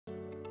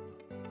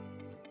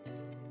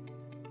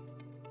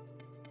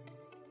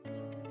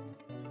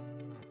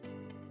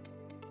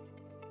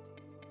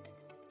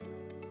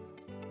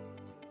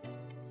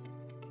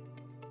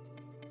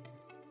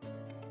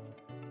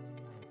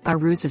Are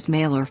roses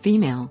male or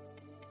female?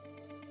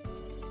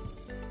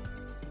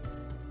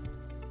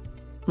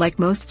 Like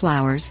most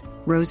flowers,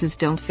 roses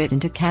don't fit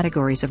into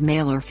categories of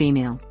male or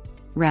female.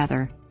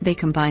 Rather, they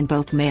combine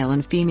both male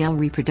and female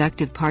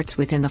reproductive parts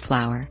within the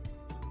flower.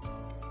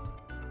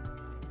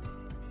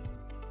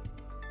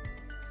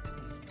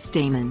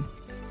 Stamen.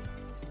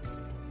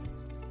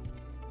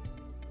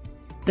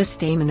 The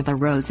stamen of a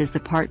rose is the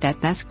part that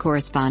best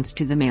corresponds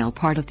to the male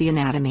part of the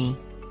anatomy.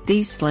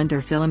 These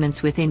slender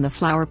filaments within the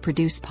flower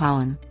produce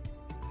pollen.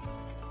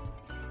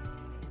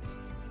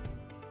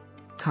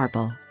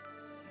 Carpal.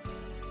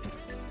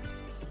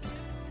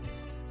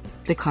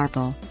 The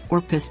carpal,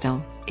 or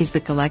pistil, is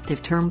the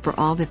collective term for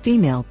all the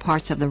female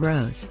parts of the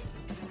rose.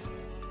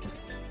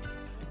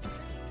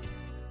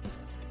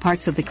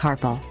 Parts of the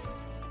carpal.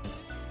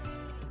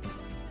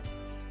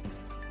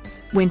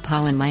 When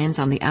pollen lands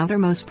on the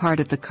outermost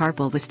part of the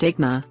carpal, the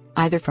stigma,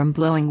 either from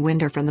blowing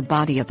wind or from the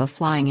body of a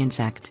flying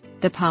insect,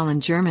 the pollen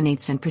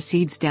germinates and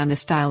proceeds down the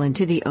style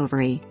into the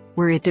ovary,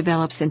 where it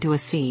develops into a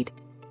seed.